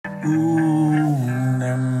Ooh,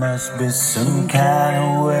 there must be some kind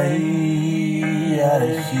of way out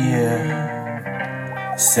of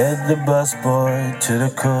here, said the busboy to the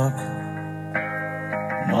cook.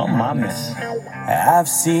 No mames. I've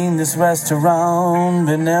seen this restaurant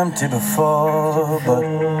been empty before, but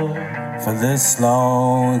for this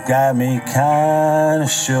long it got me kinda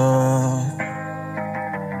shook.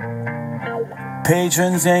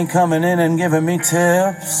 Patrons ain't coming in and giving me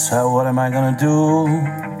tips, so what am I gonna do?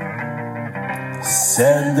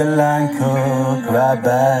 Said the line cook right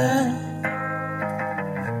back.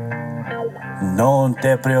 No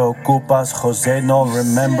te preocupas, Jose, no,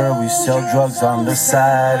 remember we sell drugs on the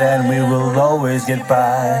side and we will always get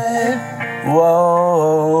by.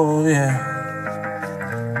 Whoa, yeah.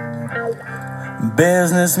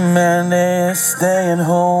 Businessmen, they're staying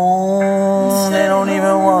home. They don't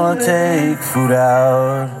even wanna take food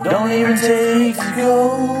out. Don't even take to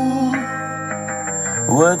go.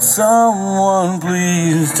 Would someone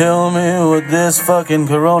please tell me what this fucking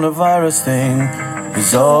coronavirus thing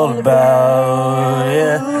is all about,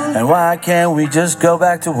 yeah? And why can't we just go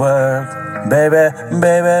back to work, baby,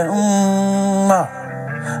 baby?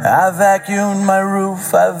 I vacuumed my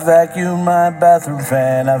roof, I vacuumed my bathroom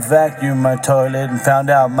fan, I vacuumed my toilet and found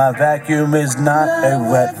out my vacuum is not a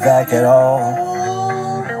wet vac at all.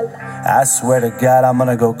 I swear to God I'm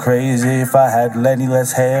gonna go crazy. If I had any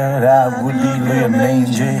less hair, I would be Liam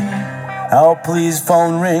Mangy. Oh, please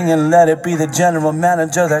phone ring and let it be the general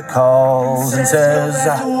manager that calls and says,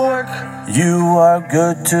 you are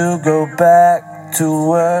good to go back to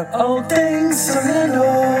work. All things are in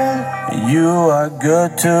order. You are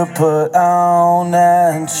good to put on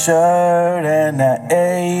that shirt and that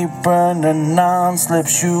apron, the non-slip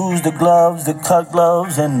shoes, the gloves, the cut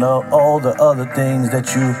gloves, and all the other things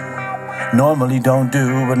that you normally don't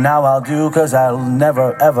do, but now I'll do, 'cause I'll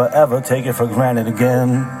never, ever, ever take it for granted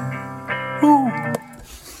again. Ooh.